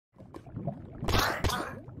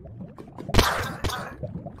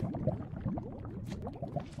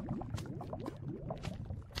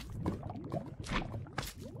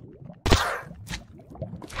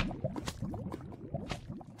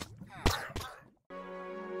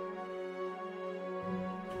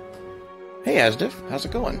Hey Asdiff, how's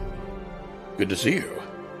it going? Good to see you.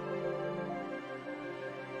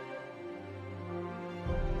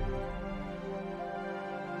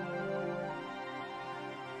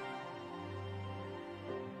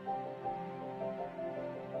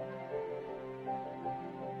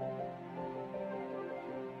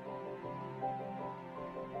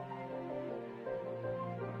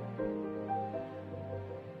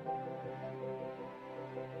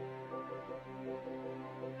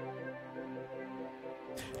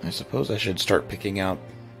 I suppose I should start picking out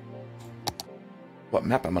what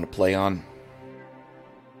map I'm going to play on.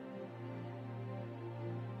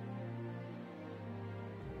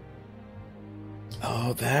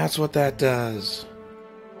 Oh, that's what that does.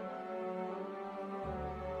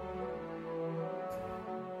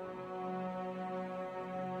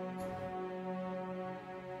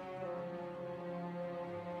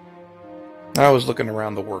 I was looking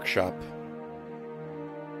around the workshop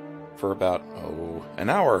for about, an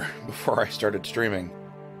hour before I started streaming.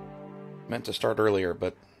 Meant to start earlier,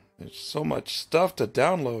 but there's so much stuff to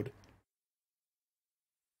download.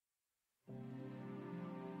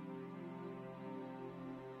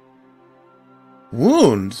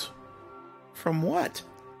 Wounds? From what?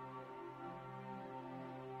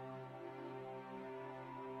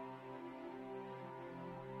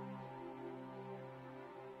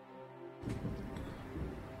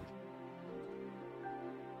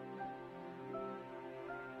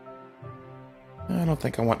 I don't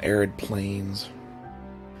think I want arid plains.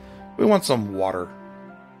 We want some water.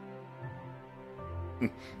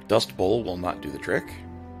 Dust Bowl will not do the trick.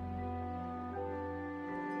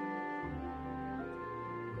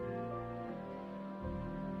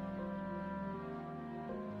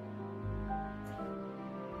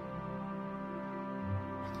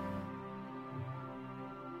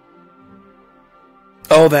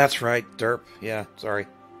 Oh, that's right, derp. Yeah, sorry.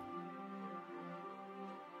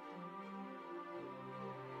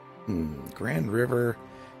 Grand River.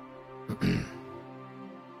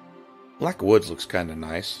 Black Woods looks kind of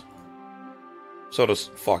nice. So does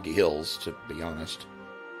Foggy Hills, to be honest.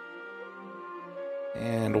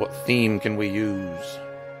 And what theme can we use?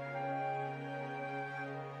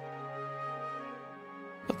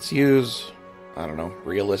 Let's use, I don't know,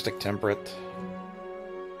 realistic temperate.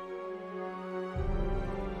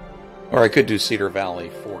 Or I could do Cedar Valley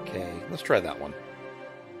 4K. Let's try that one.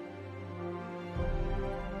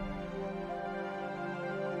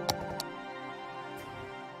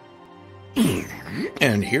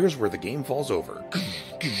 And here's where the game falls over.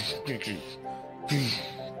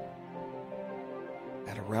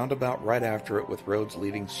 At a roundabout right after it, with roads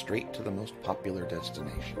leading straight to the most popular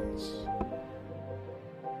destinations.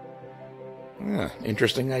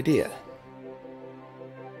 Interesting idea.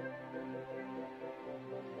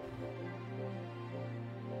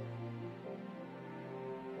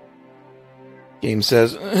 Game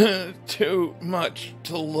says, too much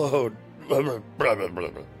to load.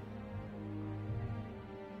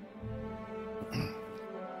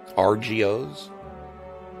 RGOs?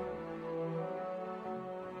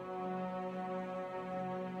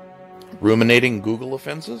 Ruminating Google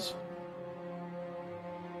offenses?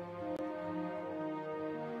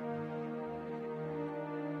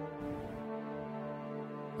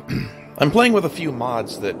 I'm playing with a few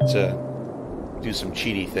mods that do some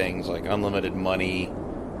cheaty things, like unlimited money,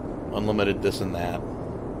 unlimited this and that.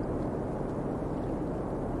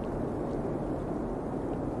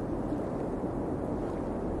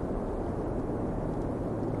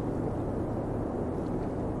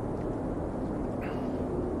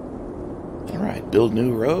 Alright, build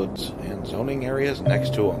new roads and zoning areas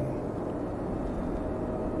next to them.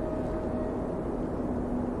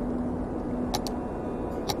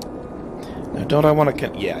 Now, don't I want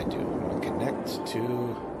to yeah, I do. I want to connect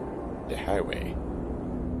to the highway.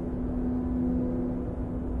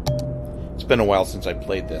 It's been a while since I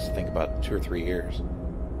played this. I think about 2 or 3 years.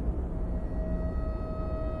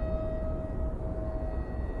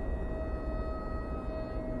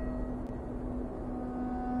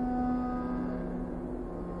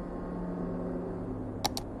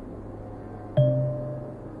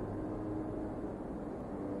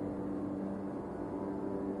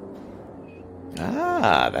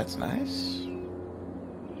 Ah, that's nice.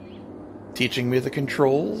 Teaching me the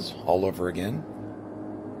controls all over again.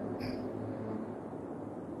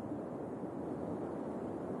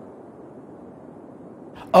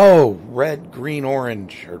 Oh, red, green,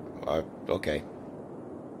 orange. Or, okay.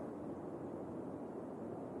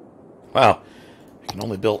 Wow. I can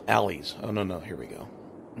only build alleys. Oh, no, here we go.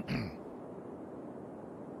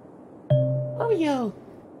 Oreo.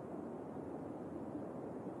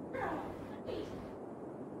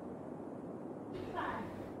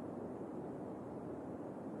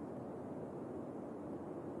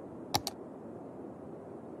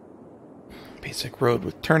 Basic road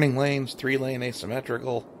with turning lanes, 3-lane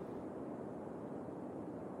asymmetrical.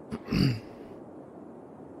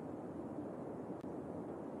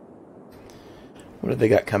 What have they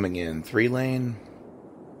got coming in? 3-lane?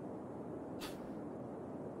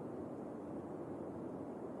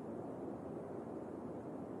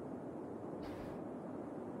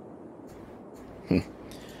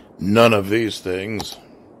 None of these things.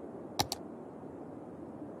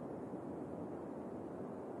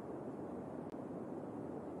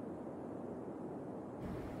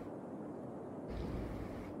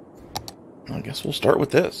 I guess we'll start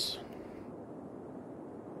with this.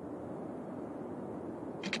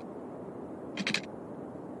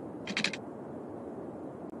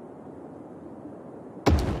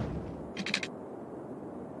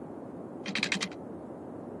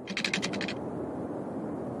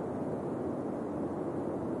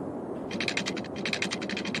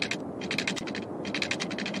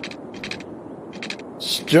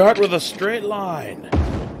 Start with a straight line.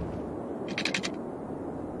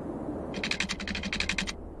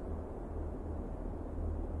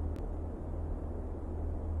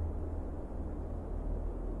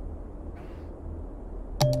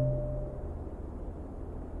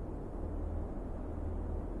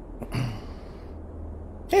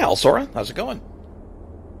 Hey, Alsora, how's it going?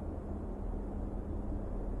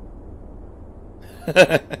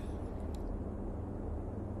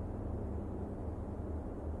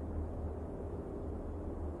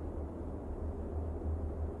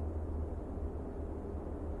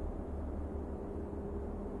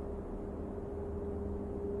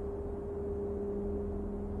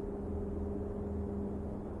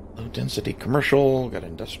 Low density commercial, got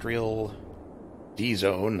industrial,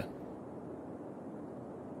 D-zone.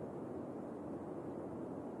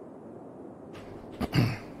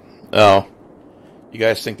 Oh, you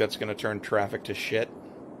guys think that's going to turn traffic to shit?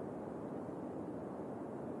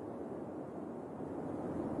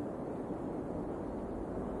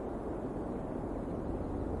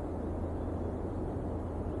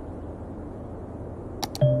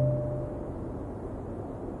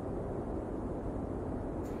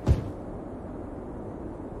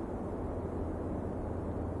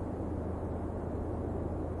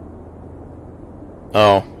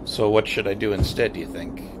 Oh, so what should I do instead, do you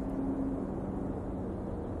think?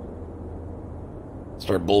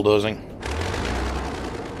 Start bulldozing?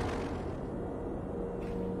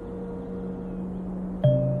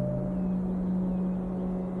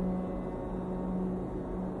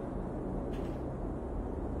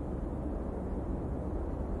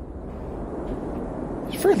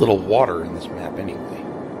 There's very little water in this map anyway.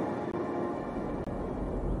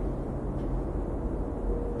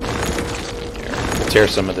 Tear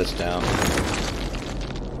some of this down.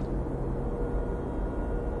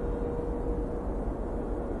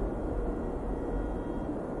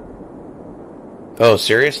 Oh,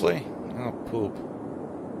 seriously? Oh, poop.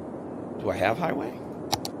 Do I have highway?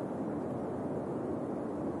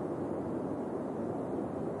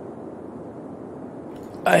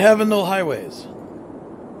 I have no highways.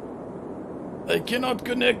 I cannot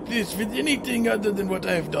connect this with anything other than what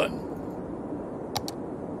I have done.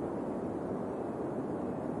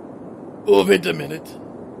 Oh, wait a minute.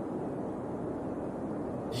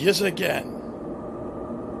 Yes, I can.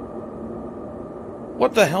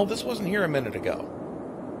 What the hell? This wasn't here a minute ago.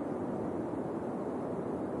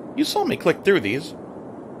 You saw me click through these.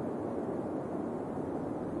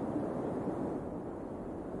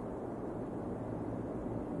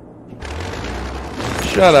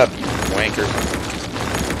 Shut up, you wankers.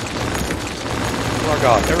 Log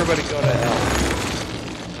off. Everybody go to hell.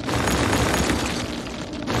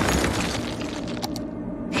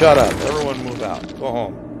 Shut up. Everyone move out. Go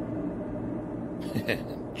home.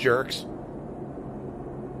 Jerks.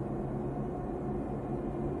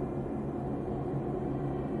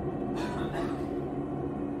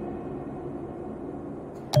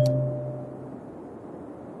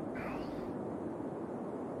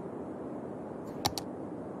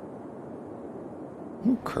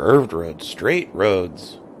 Curved roads, straight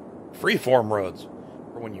roads, freeform roads,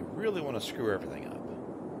 for when you really want to screw everything up.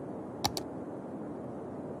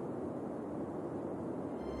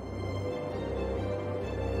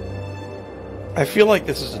 I feel like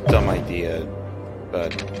this is a dumb idea,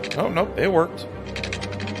 but... Oh, nope, it worked.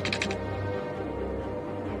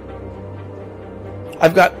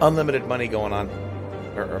 I've got unlimited money going on,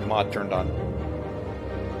 or mod turned on.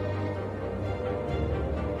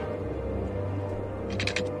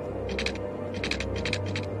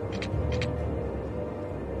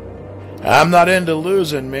 I'm not into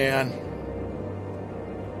losing, man.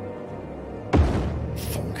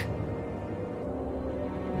 Funk.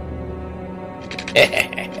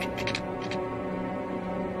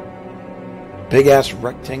 big-ass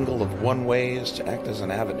rectangle of one-ways to act as an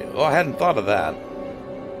avenue. Oh, I hadn't thought of that.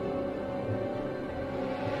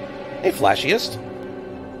 Hey, flashiest.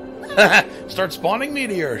 Start spawning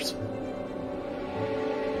meteors.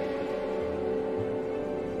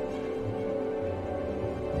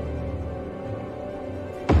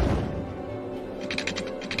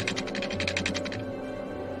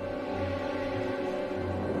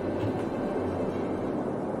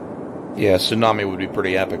 Yeah, tsunami would be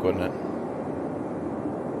pretty epic, wouldn't it?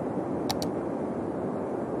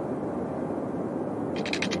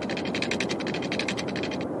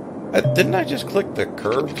 Didn't I just click the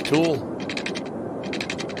curve tool?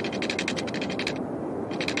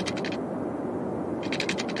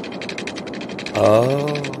 Oh,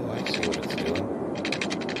 I see what it's doing.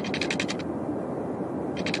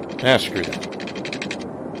 Ah, screw that.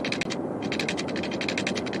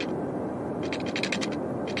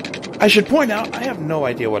 I should point out, I have no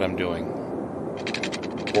idea what I'm doing,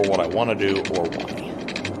 or what I want to do, or why.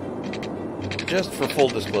 Just for full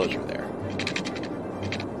disclosure there.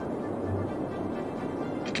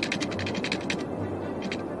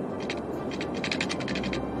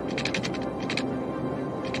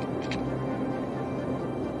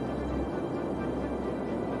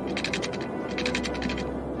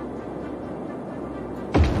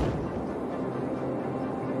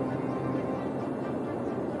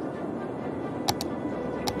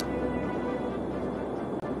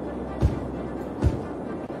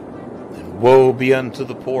 Woe be unto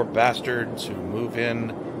the poor bastards who move in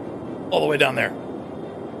all the way down there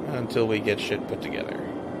until we get shit put together.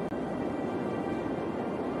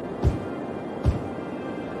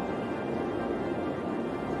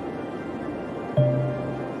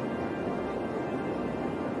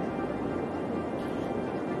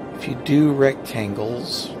 If you do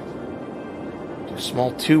rectangles, do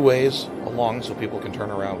small two ways along so people can turn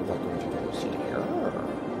around without going through the whole city here.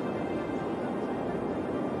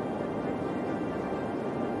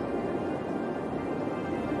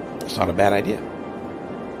 It's not a bad idea.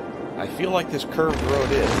 I feel like this curved road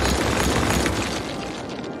is.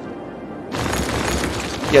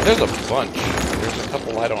 Yeah, there's a bunch. There's a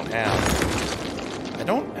couple I don't have. I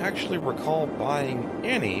don't actually recall buying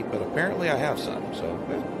any, but apparently I have some, so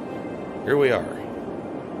here we are.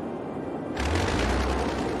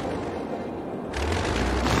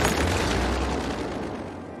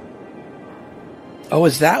 Oh,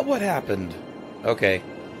 is that what happened? Okay,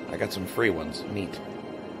 I got some free ones. Neat.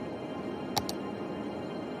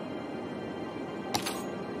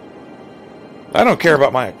 I don't care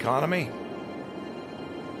about my economy.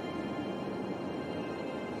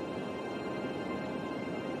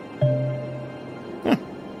 Huh,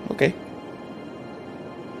 okay.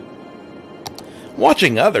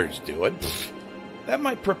 Watching others do it, that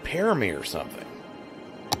might prepare me or something.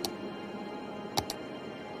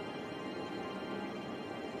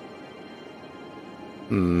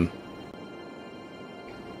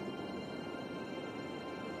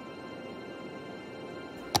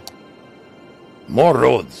 More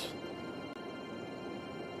roads.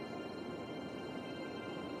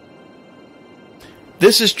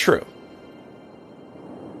 This is true.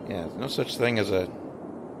 Yeah, there's no such thing as a...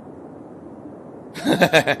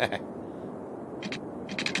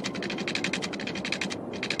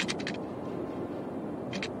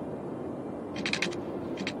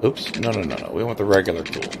 Oops. No. We want the regular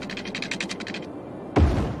tool.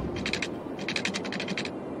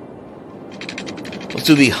 Let's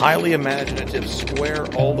do the highly imaginative square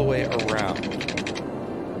all the way around.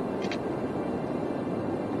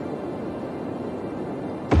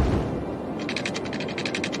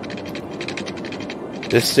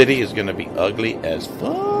 This city is going to be ugly as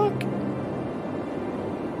fuck.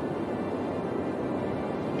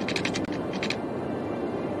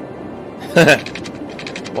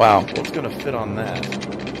 Wow, what's going to fit on that?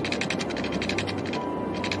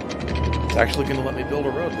 It's actually going to let me build a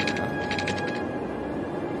road there, huh?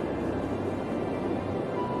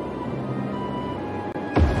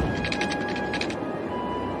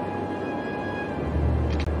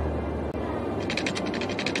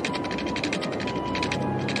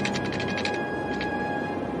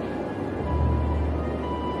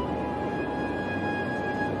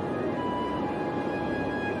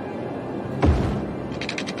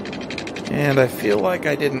 And I feel like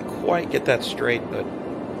I didn't quite get that straight, but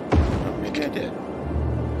well, maybe I did.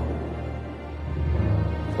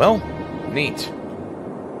 Well, neat.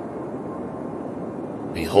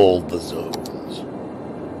 Behold the zones.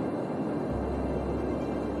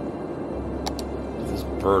 What does this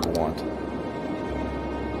bird want?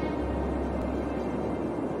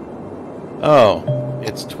 Oh,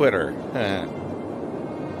 it's Twitter.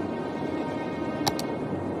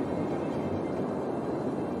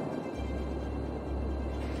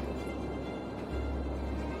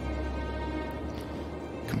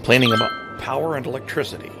 Complaining about power and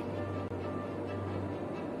electricity.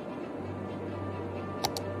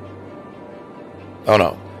 Oh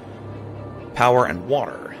no. Power and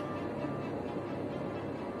water.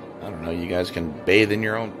 I don't know, you guys can bathe in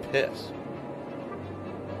your own piss.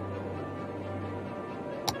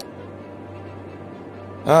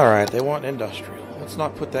 Alright, they want industrial. Let's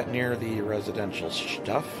not put that near the residential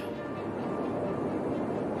stuff.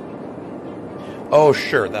 Oh,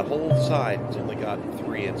 sure, that whole side's only got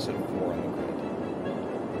 3 instead of 4 on the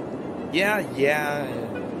grid. Yeah.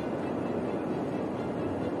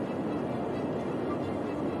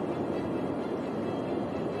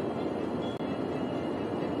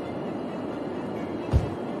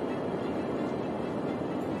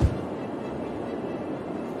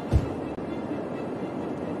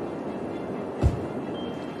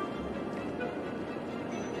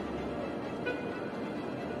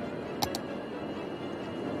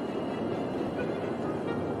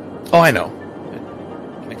 Oh, I know.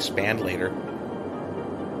 I can expand later.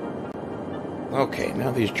 Okay,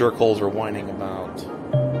 now these jerkholes are whining about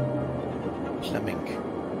Fleming.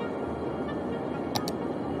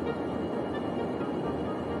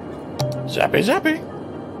 Zappy, zappy!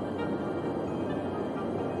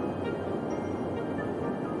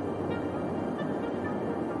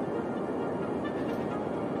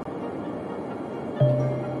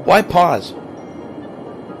 Why pause?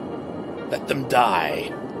 Let them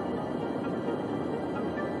die.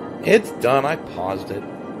 It's done. I paused it.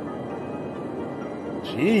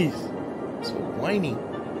 Jeez. So whiny.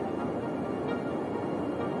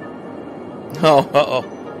 Oh, uh-oh.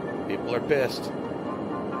 People are pissed.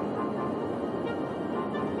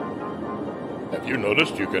 Have you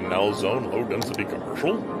noticed you can now zone low-density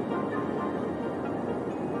commercial?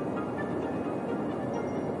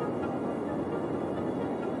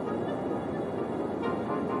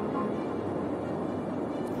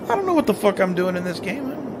 I don't know what the fuck I'm doing in this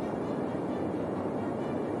game.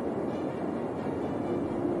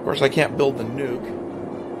 Of course, I can't build the nuke.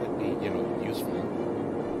 That'd be, useful.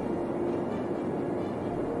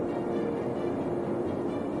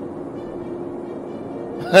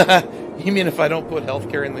 You mean if I don't put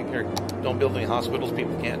healthcare in don't build any hospitals,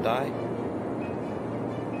 people can't die?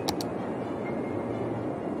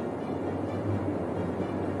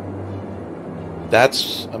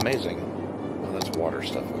 That's amazing. Oh, that's water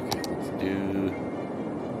stuff. Okay, let's do...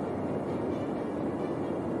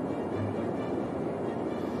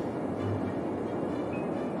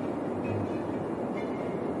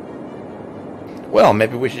 Well,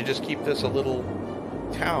 maybe we should just keep this a little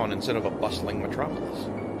town instead of a bustling metropolis.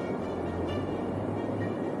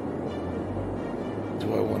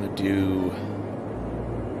 Do I want to do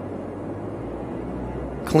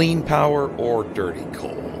clean power or dirty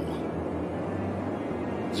coal?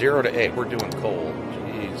 0 to 8, we're doing coal.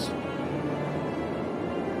 Jeez.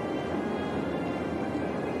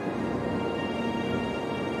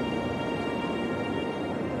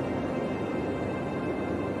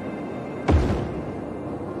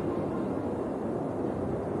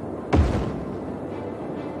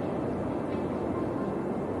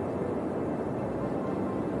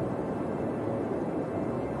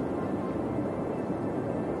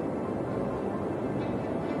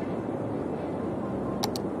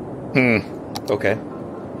 Okay.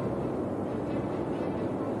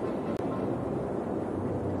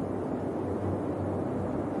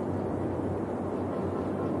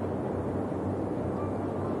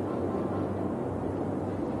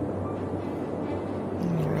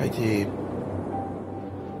 Alrighty.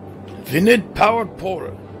 Vinid powered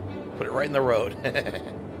porter. Put it right in the road.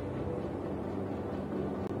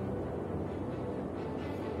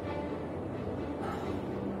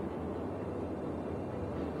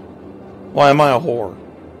 Why am I a whore?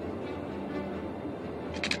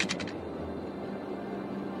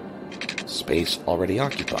 Space already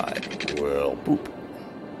occupied. Well, poop.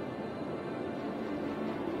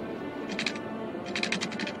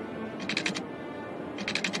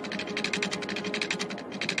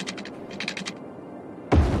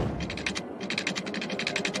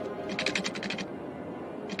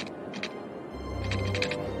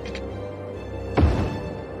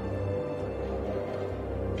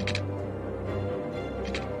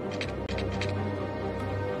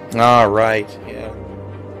 Alright, yeah.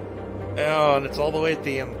 Oh, and it's all the way at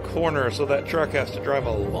the corner, so that truck has to drive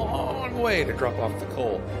a long way to drop off the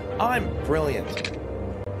coal. I'm brilliant.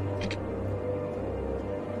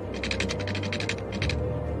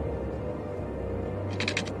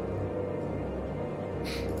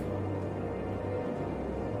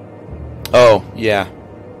 Oh, yeah.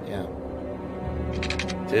 Yeah.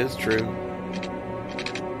 It is true.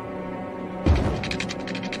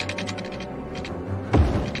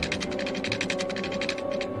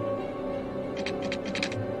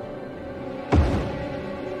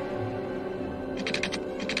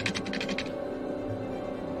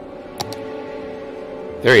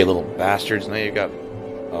 There, you little bastards. Now you got...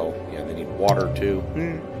 Oh, yeah, they need water, too.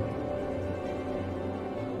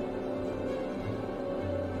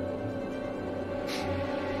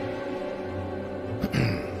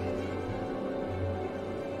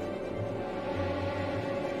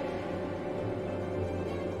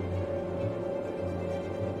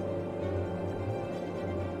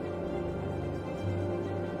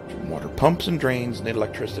 Water pumps and drains need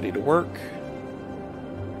electricity to work.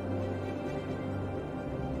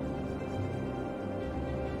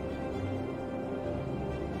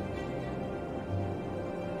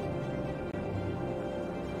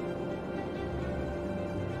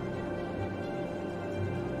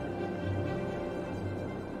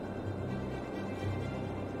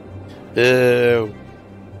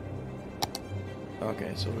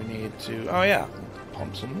 Okay, so we need to... Oh, yeah.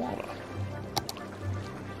 Pump some water.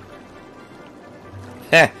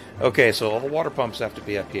 Heh. Okay, so all the water pumps have to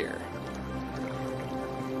be up here.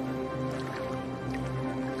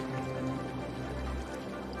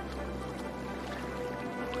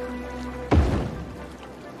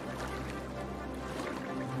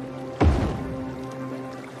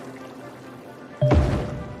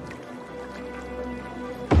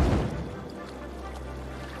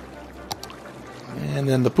 And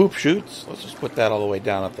then the poop chutes, let's just put that all the way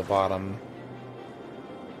down at the bottom.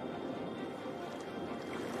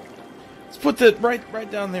 Let's put that right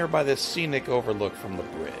down there by this scenic overlook from the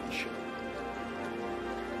bridge.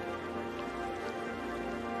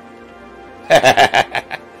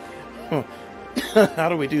 How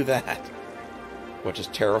do we do that? What,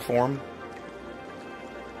 just terraform?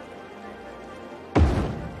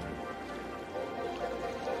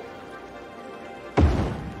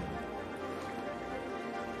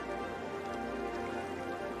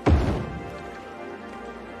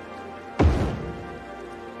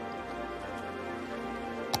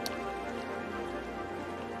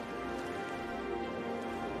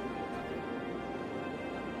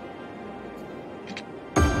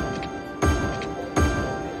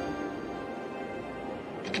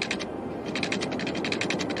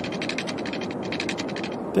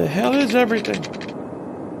 The hell is everything?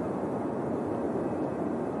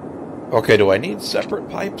 Okay, do I need separate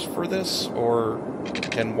pipes for this, or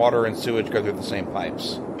can water and sewage go through the same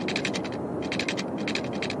pipes?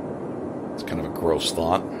 It's kind of a gross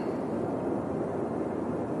thought.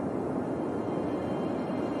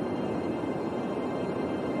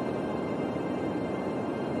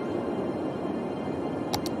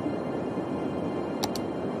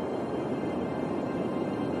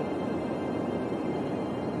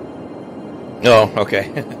 Oh, okay.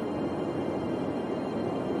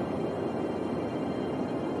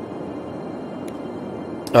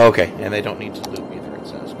 Okay, and they don't need to loop either, it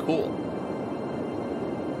says. Cool.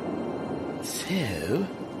 So...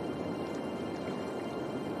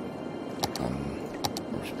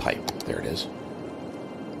 where's pipe? There it is.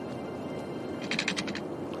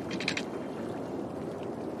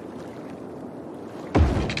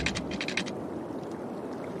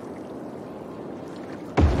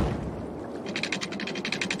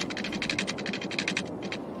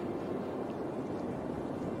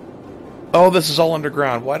 Oh, this is all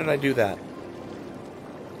underground. Why did I do that?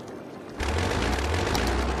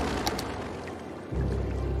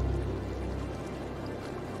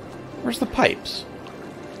 Where's the pipes?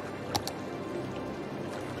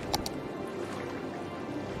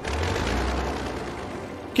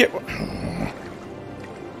 Get...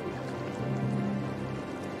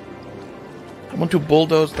 I want to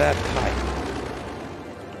bulldoze that pipe.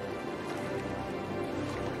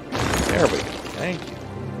 There we go. Thank you.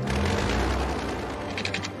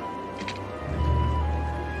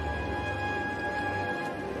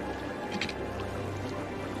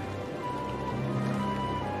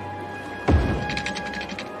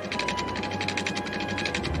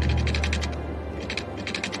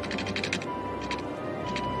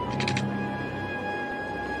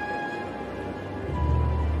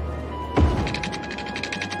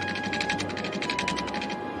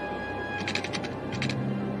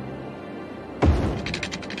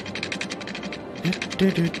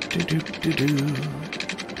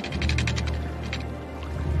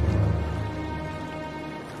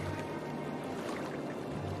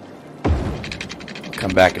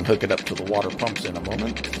 Come back and hook it up to the water pumps in a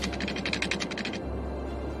moment.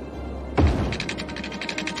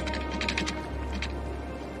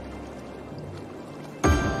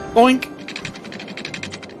 Boink!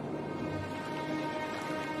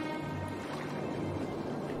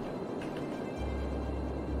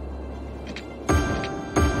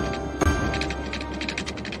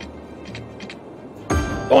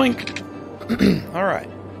 Boink! Alright.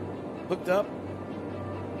 Hooked up.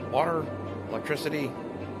 Water, electricity,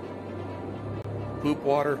 poop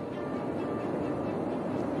water,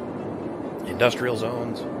 industrial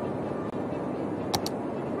zones.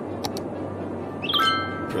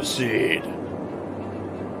 Proceed.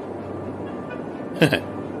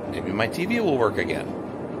 Maybe my TV will work again.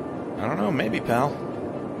 I don't know, maybe, pal.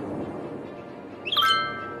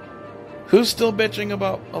 Who's still bitching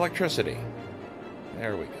about electricity?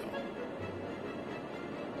 There we go.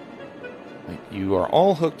 You are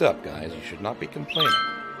all hooked up, guys. You should not be complaining.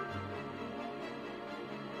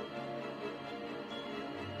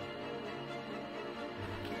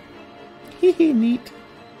 Hee neat.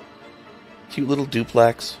 Cute little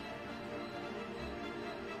duplex.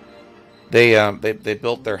 They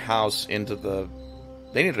built their house into the...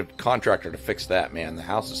 They needed a contractor to fix that, man. The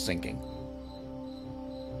house is sinking.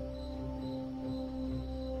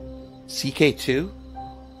 CK2?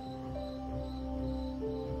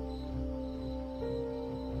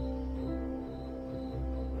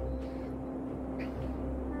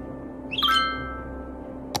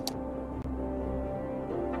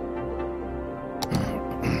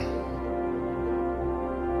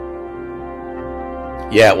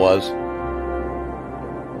 Yeah, it was.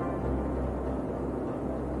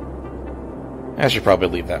 I should probably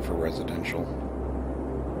leave that for residential.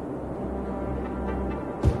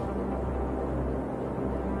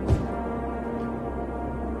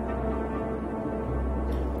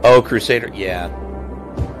 Oh, Crusader, yeah.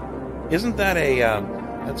 Isn't that a,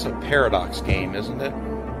 that's a Paradox game, isn't it?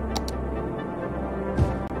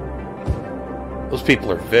 Those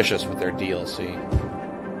people are vicious with their DLC.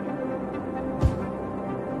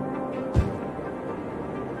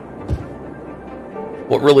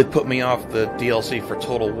 What really put me off the DLC for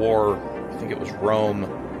Total War, I think it was Rome,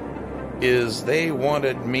 is they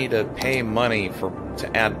wanted me to pay money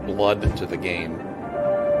to add blood to the game.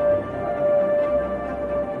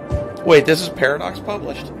 Wait, this is Paradox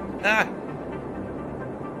published? Ah!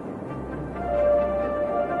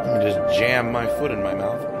 Let me just jam my foot in my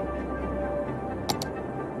mouth.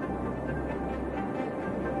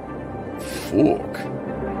 Fuck.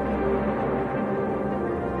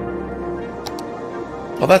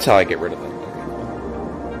 Oh, that's how I get rid of them.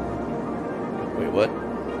 Wait, what?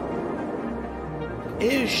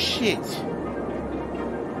 Oh, shit.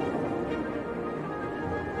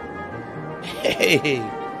 Hey! You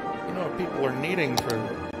know what people are needing for...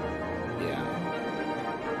 Yeah.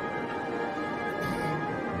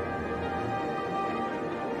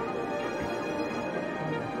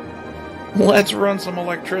 Let's run some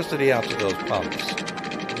electricity out to those pumps.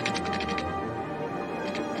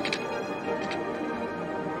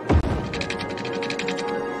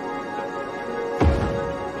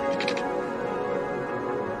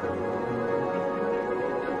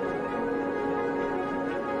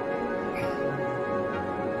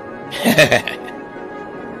 I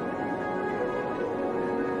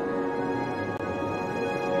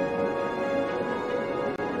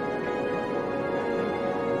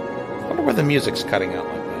wonder where the music's cutting out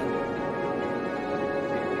like that.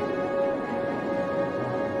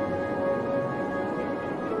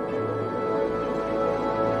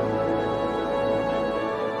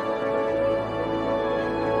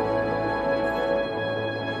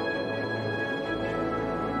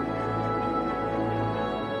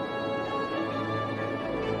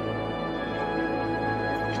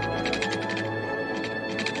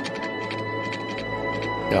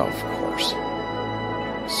 Oh, of course.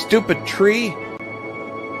 Stupid tree!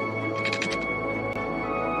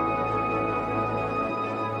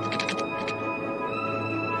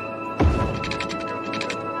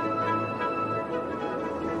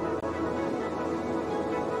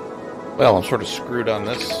 Well, I'm sort of screwed on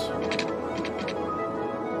this.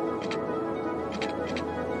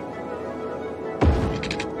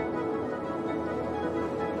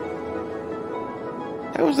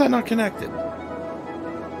 How is that not connected?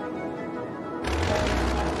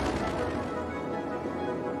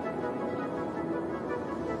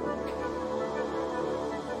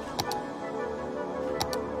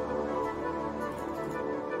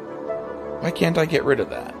 Why can't I get rid of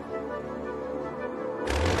that?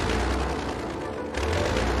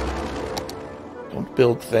 Don't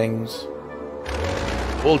build things.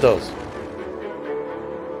 Bulldoze.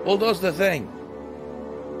 Bulldoze the thing.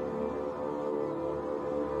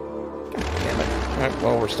 God damn it. Alright,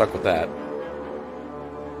 well, we're stuck with that.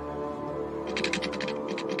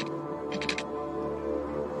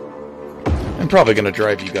 I'm probably going to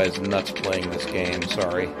drive you guys nuts playing this game,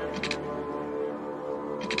 sorry.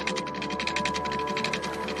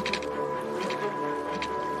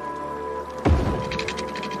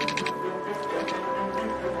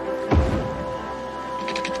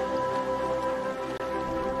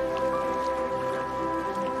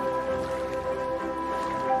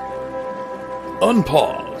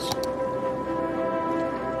 Unpause.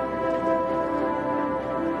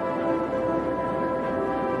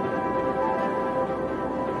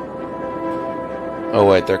 Oh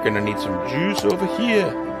wait, they're gonna need some juice over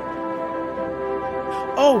here.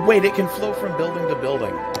 Oh wait, it can flow from building to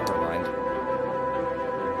building. Never mind.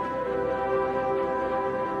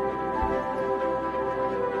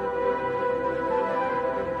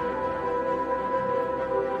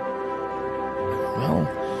 Well,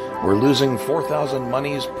 we're losing 4,000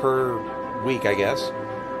 monies per week, I guess,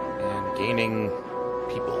 and gaining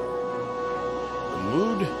people. The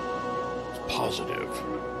mood is positive.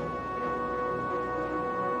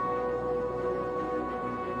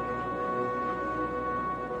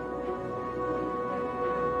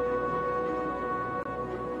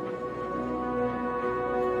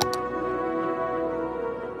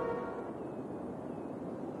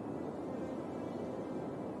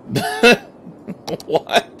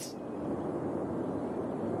 What?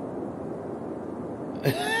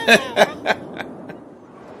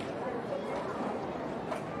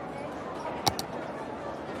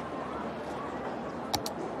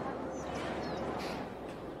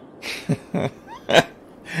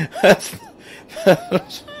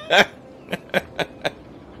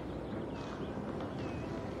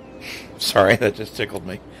 Sorry, that just tickled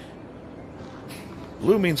me.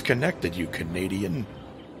 Blue means connected, you Canadian.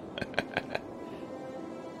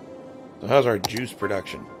 So how's our juice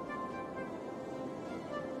production?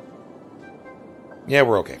 Yeah,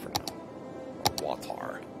 we're okay for now.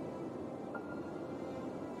 Water.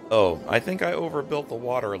 Oh, I think I overbuilt the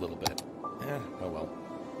water a little bit. Oh well.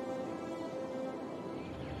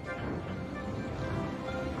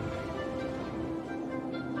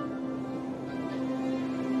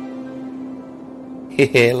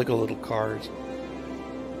 Hehe, look at little cars.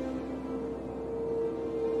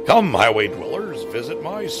 Come, highway dwellers, visit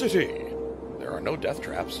my city. There are no death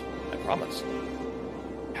traps, I promise.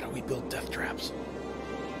 How do we build death traps?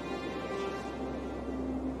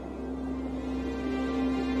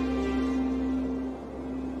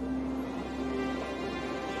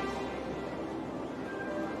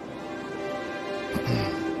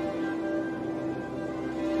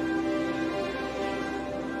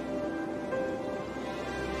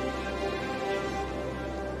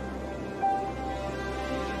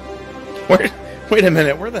 Wait a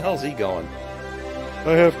minute, where the hell's he going?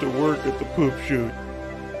 I have to work at the poop chute.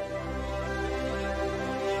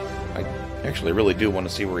 I actually really do want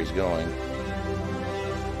to see where he's going.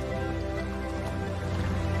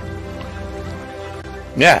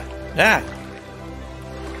 Yeah, yeah.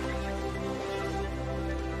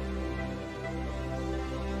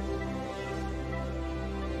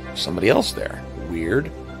 Somebody else there.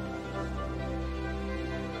 Weird.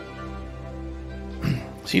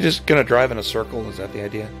 Is he just gonna drive in a circle? Is that the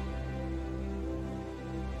idea?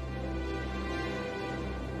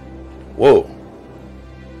 Whoa.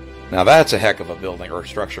 Now that's a heck of a building or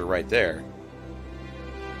structure right there.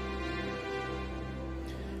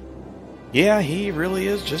 Yeah, he really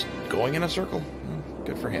is just going in a circle.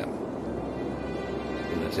 Good for him.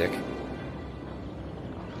 Lunatic.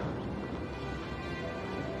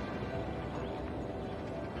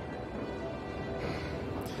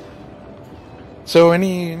 So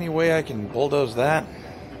any way I can bulldoze that?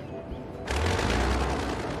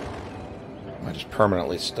 Am I just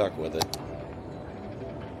permanently stuck with it?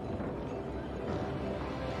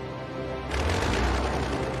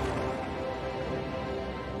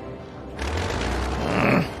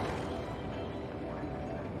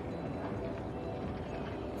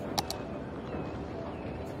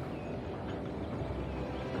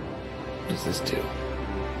 What does this do?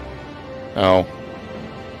 Oh.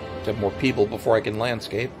 Have more people before I can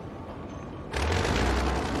landscape.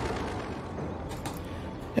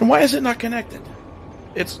 And why is it not connected?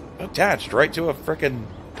 It's attached right to a frickin'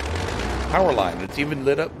 power line. It's even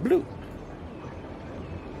lit up blue.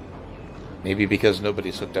 Maybe because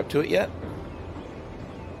nobody's hooked up to it yet?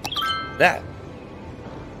 That.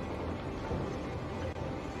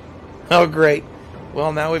 Oh, great.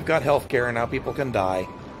 Well, now we've got healthcare and now people can die.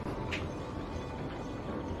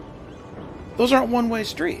 Those aren't one-way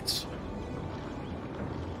streets.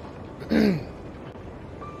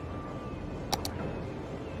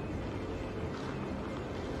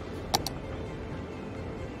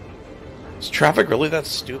 Is traffic really that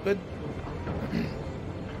stupid?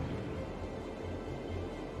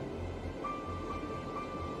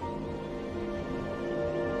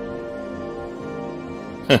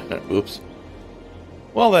 Oops.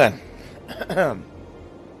 Well then.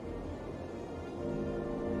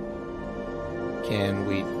 Can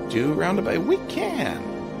we do roundabout? We can!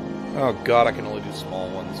 Oh god, I can only do small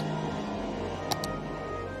ones.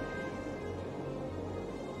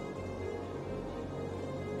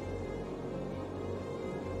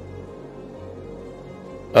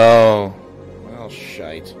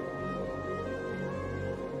 shite.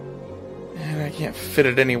 And I can't fit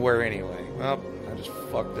it anywhere anyway. Well, I just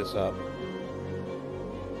fucked this up.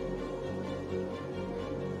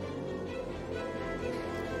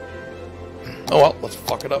 Oh well, let's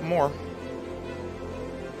fuck it up more.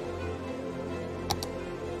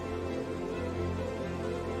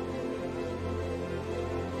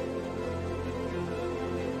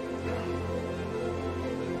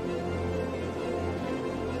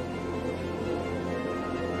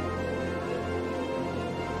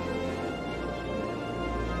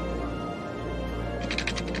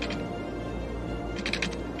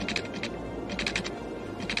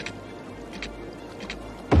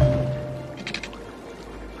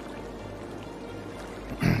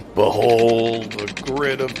 Behold the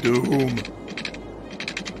grid of doom.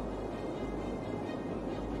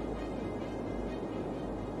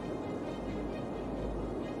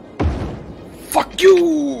 Fuck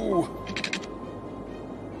you!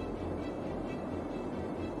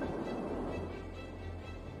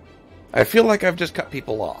 I feel like I've just cut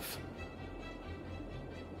people off.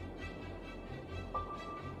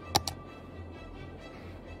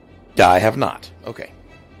 I have not. Okay.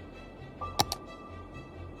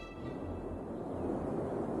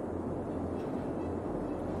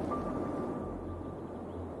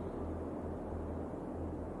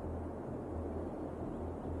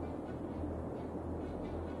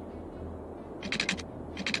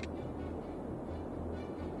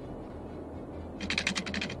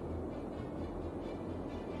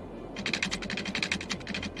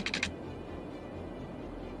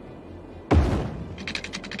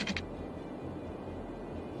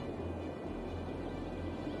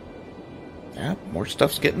 Yeah, more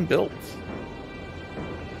stuff's getting built.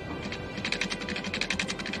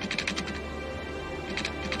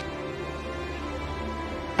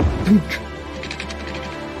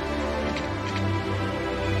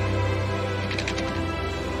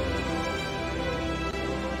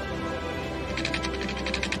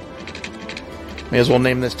 May as well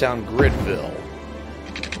name this town Gridville.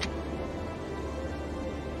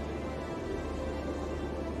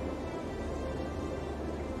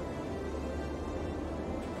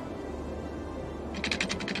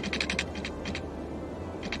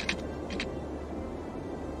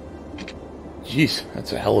 Jeez,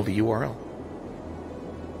 that's a hell of a URL.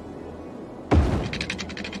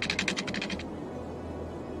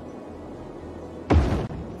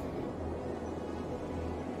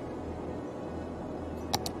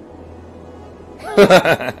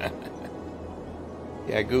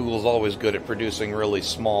 Yeah, Google's always good at producing really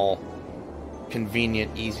small,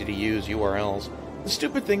 convenient, easy to use URLs. The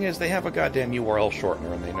stupid thing is they have a goddamn URL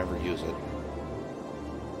shortener and they never use it.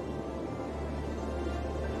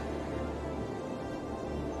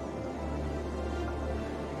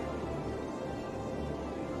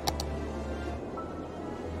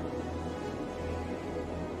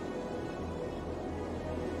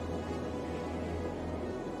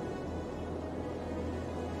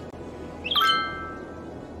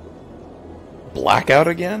 Blackout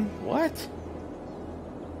again? What?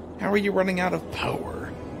 How are you running out of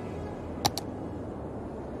power?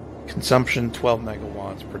 Consumption 12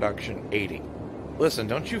 megawatts, production 80. Listen,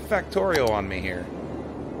 don't you Factorio on me here.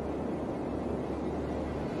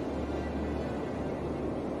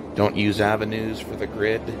 Don't use avenues for the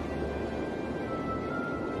grid.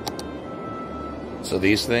 So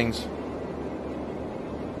these things...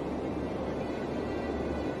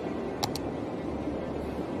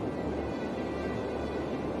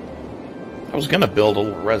 I was gonna build a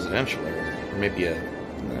little residential area. Or maybe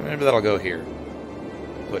that'll go here.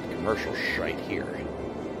 Put commercial shite here.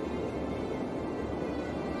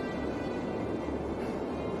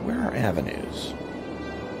 Where are avenues?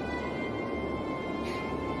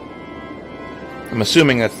 I'm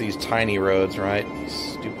assuming that's these tiny roads, right?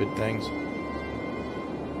 These stupid things.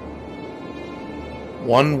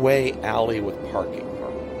 One-way alley with parking.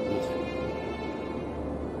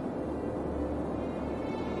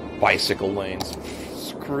 Bicycle lanes.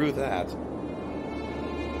 Screw that.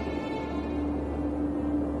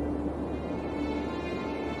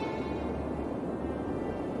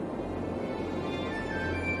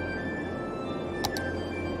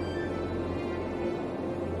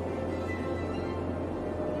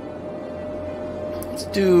 Let's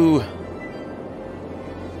do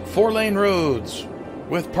 4-lane roads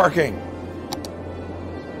with parking.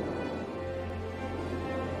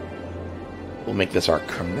 We'll make this our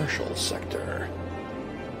commercial sector.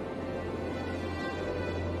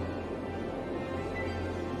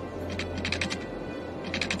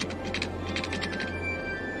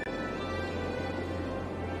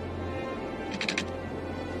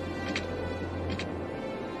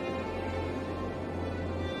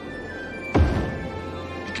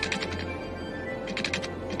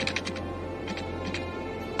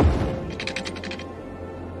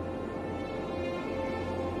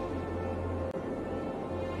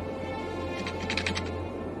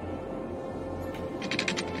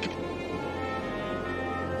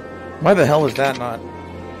 Why the hell is that not...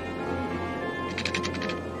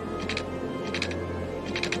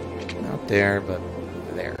 Not there, but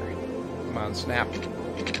there. Come on, snap.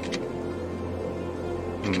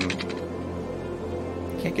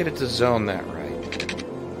 Can't get it to zone that right.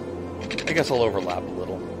 I guess I'll overlap a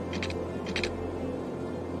little.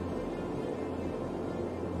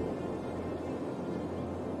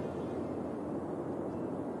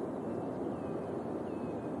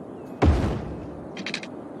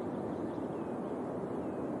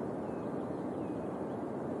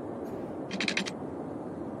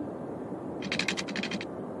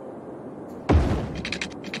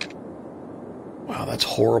 Wow, that's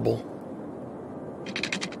horrible.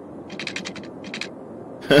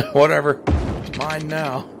 Whatever. It's mine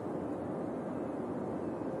now.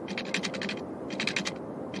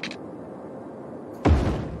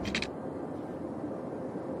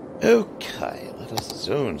 Okay, let us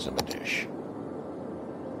zone some dish.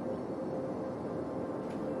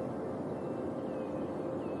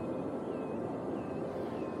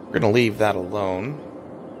 We're going to leave that alone.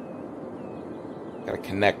 Got to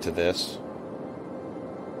connect to this.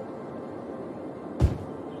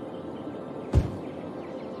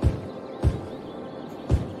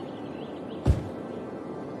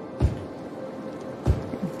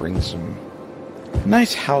 Bring some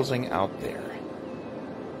nice housing out there.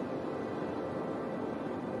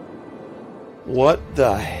 What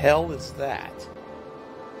the hell is that?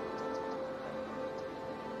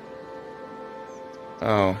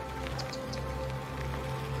 Oh.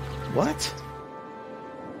 What?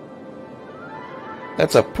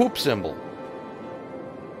 That's a poop symbol.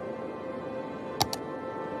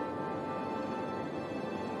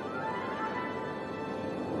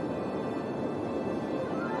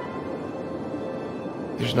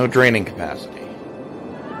 There's no draining capacity.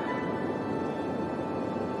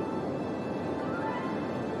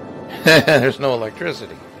 There's no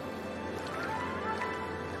electricity.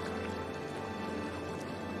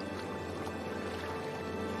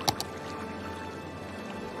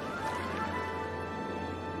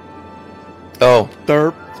 Oh,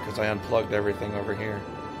 derp. It's because I unplugged everything over here.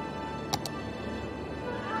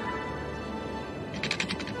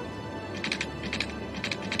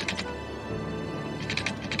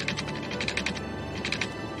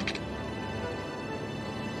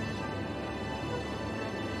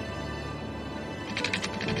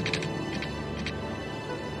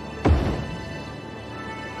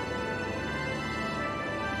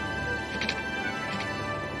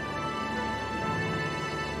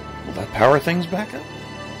 Will that power things back up?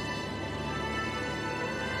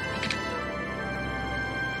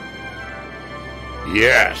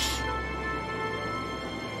 Yes!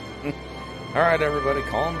 Alright, everybody,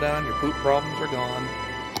 calm down. Your poop problems are gone.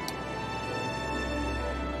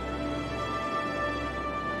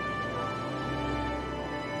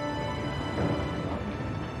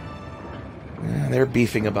 Yeah, they're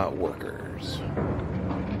beefing about workers.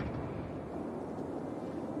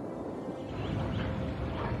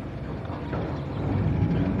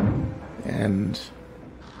 And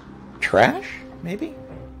trash, maybe?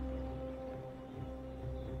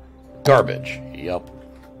 Garbage, yup.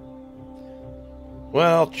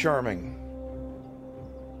 Well, charming.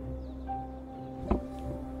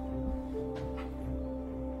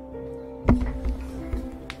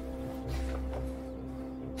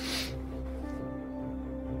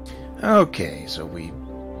 Okay, so we...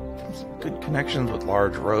 Good connections with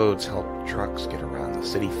large roads help trucks get around the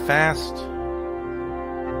city fast.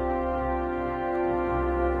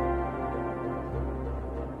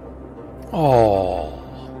 Oh.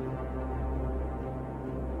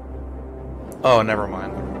 Oh, never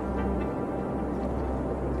mind.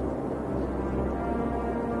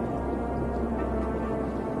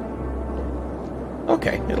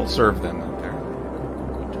 Okay, it'll serve them out there.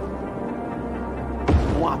 Good.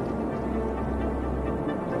 Whop.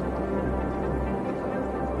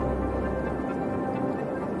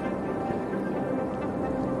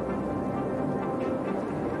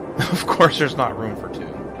 Of course there's not room for two.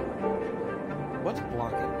 What's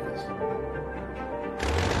blocking this?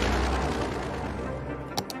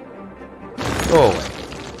 Go away.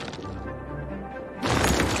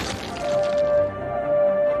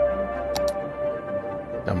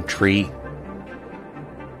 Dumb tree.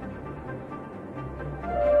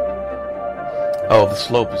 Oh, the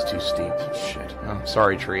slope is too steep. Shit. Oh,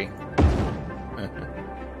 sorry, tree.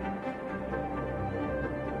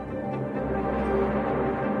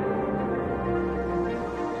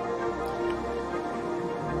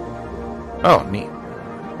 Oh, neat.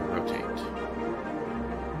 Rotate.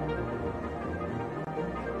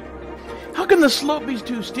 How can the slope be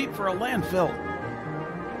too steep for a landfill?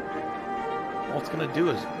 it's going to do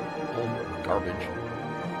is old garbage.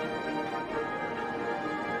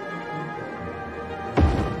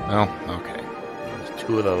 Oh, okay. There's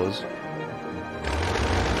 2 of those.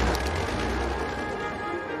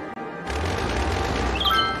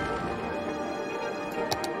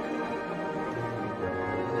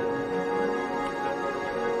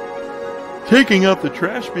 Taking out the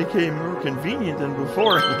trash became more convenient than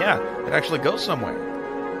before. Yeah, it actually goes somewhere.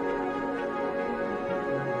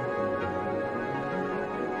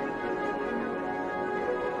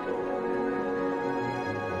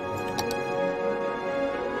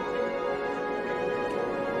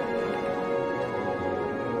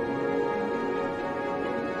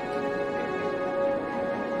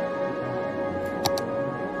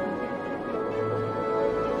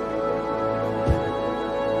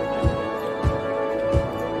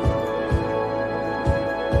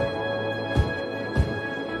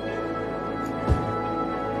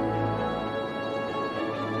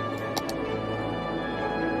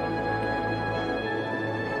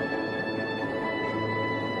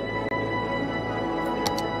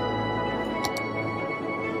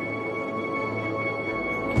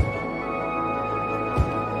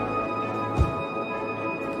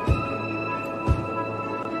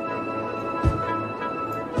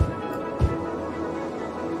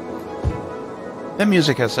 That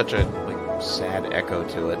music has such a sad echo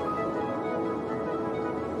to it.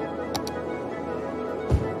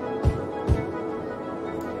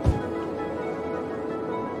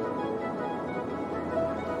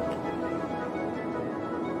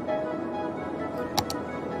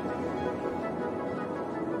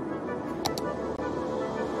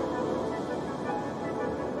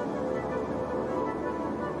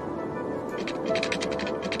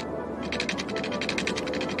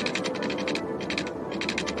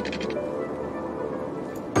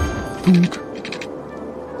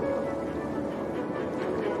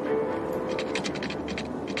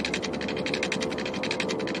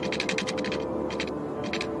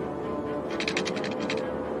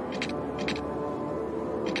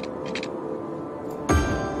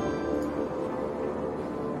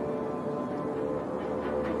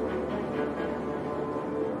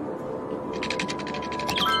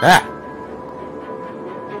 Ah!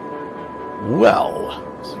 Well,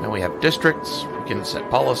 so now we have districts, we can set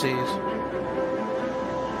policies.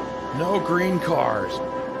 No green cars. They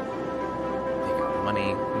got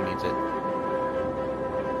money, who needs it?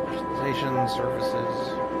 Specialization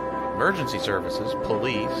services, emergency services,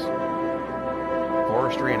 police,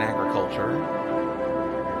 forestry and agriculture.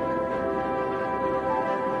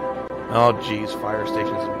 Oh geez, fire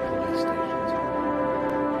stations and police stations.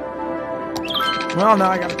 Well, now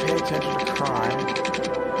I gotta pay attention to crime.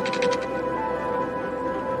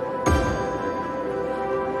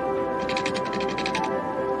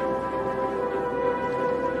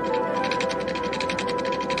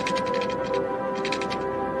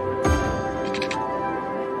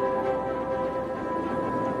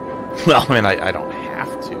 Well, I mean, I don't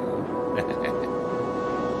have to.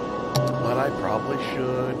 But I probably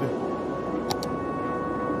should.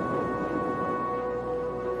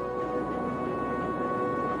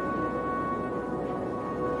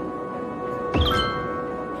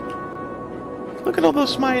 Look at all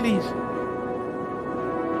those smileys.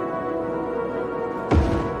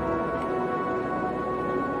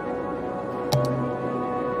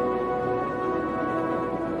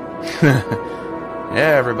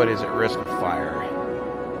 Everybody's at risk of fire.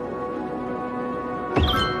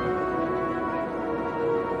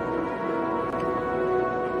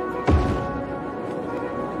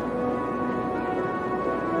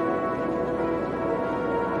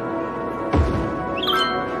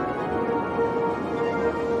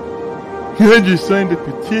 I just signed a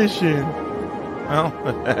petition. Well,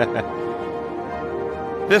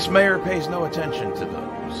 this mayor pays no attention to those.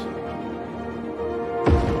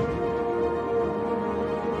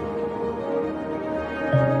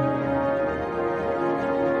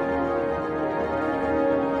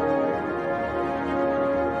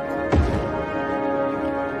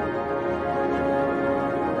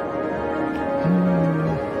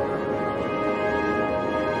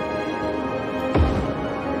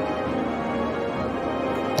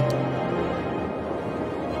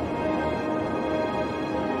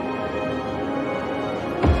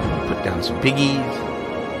 Down some piggies.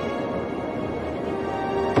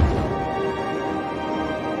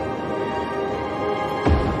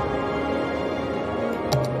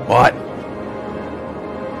 What?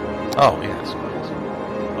 Oh, yes.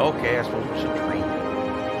 Okay, I suppose we should train them.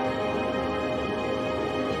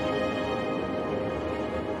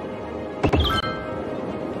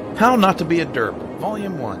 How Not to Be a Derp,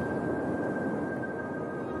 Volume 1.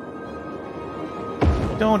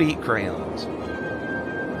 Don't eat crayons.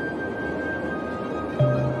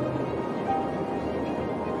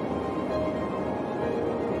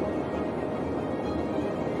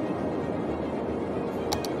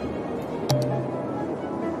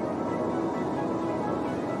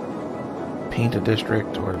 Paint a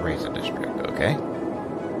district or erase a district, okay?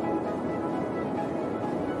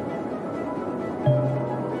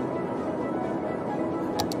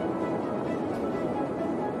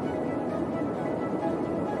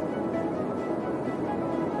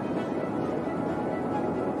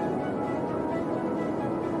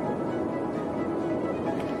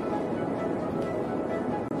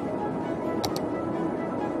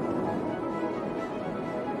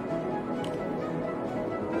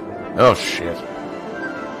 Oh, shit.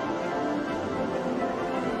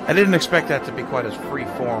 I didn't expect that to be quite as free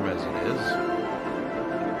form as it is.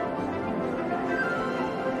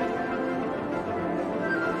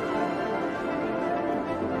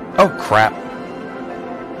 Oh, crap.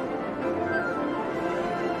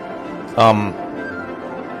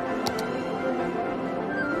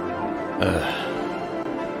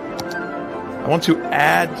 I want to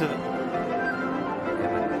add to the...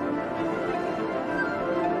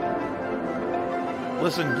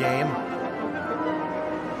 Listen, game.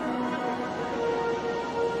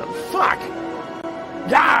 Oh, fuck!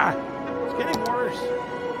 Ah! It's getting worse.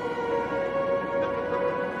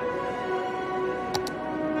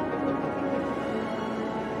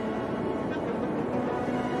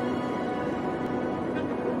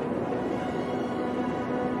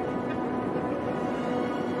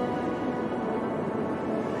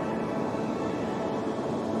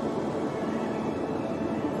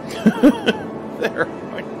 There. Oh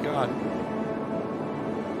my God.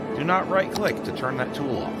 Do not right-click to turn that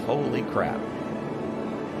tool off. Holy crap.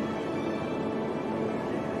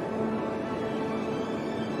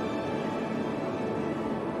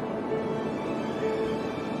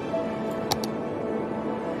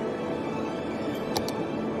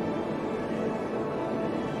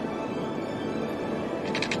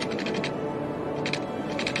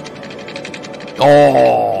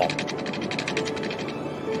 Oh!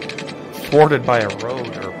 Thwarted by a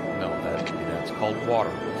road, or no, that's called water.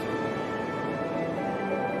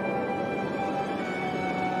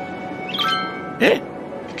 Eh?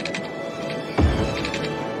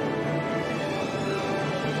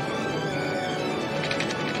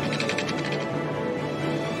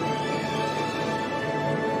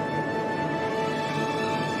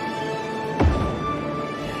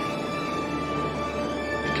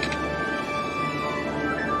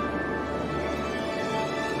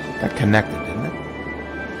 That connected, didn't it?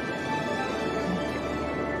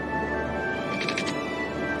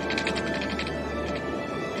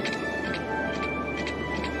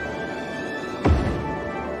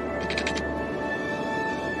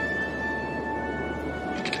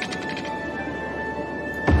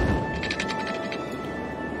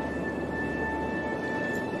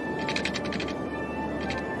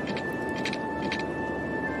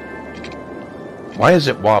 Why is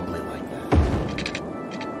it wobbly like that?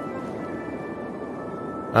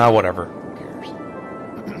 Ah, whatever. Who cares?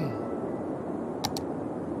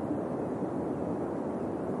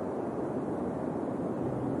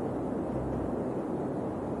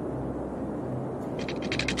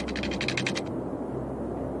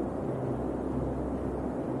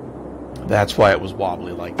 That's why it was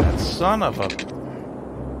wobbly like that. Son of a...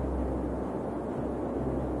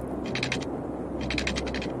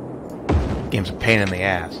 Game's a pain in the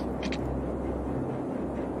ass.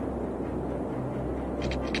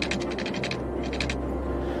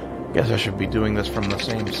 Guess I should be doing this from the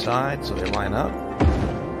same side so they line up.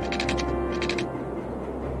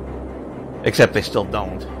 Except they still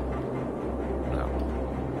don't. No.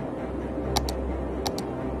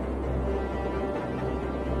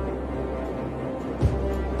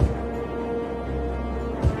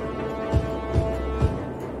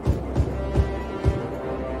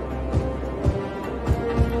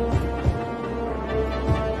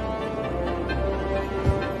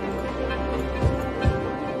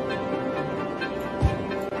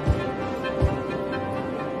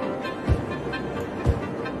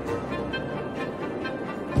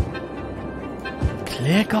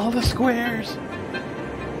 Click all the squares.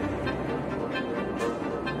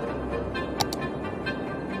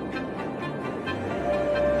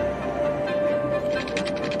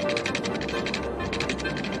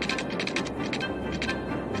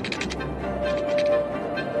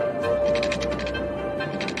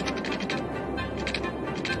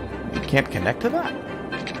 You can't connect to that?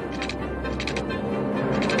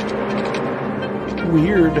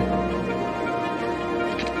 Weird.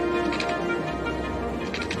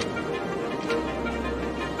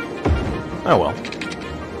 Oh well.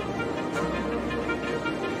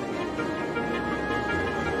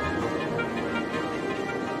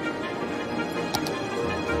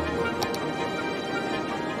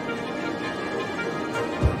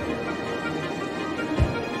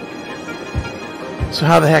 So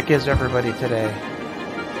how the heck is everybody today?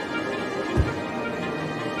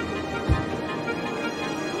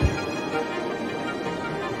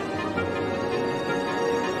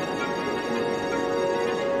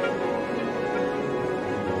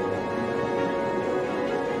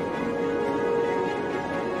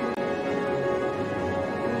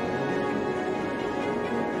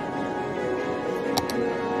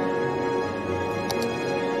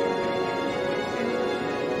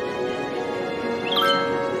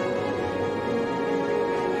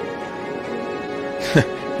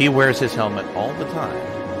 He wears his helmet all the time.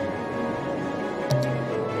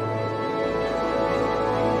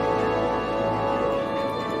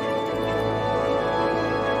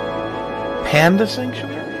 Panda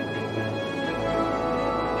Sanctuary?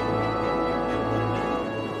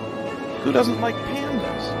 Who doesn't like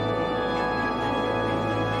pandas?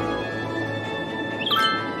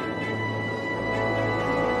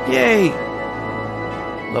 Yay!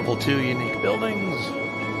 Level 2 unique buildings.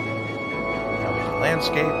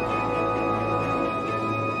 Landscape.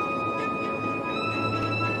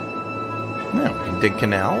 Now we can dig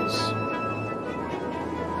canals.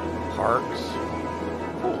 Parks.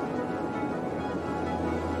 Cool.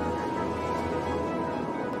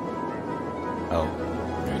 Oh,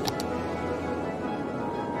 right.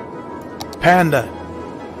 Panda.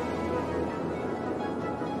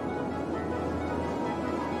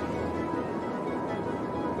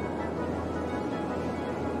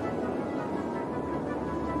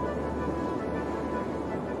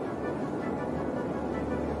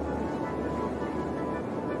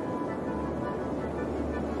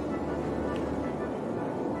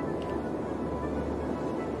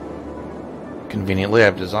 Conveniently,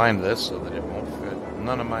 I've designed this so that it won't fit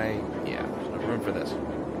none of my... Yeah, there's no room for this.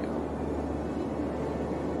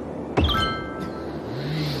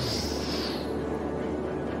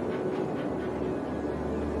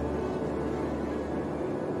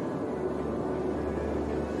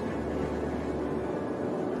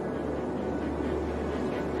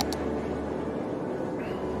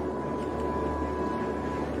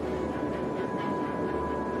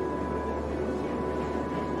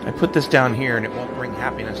 I put this down here and it won't bring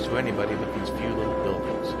happiness to anybody but these few little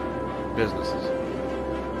buildings. Businesses.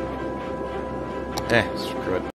 Screw it.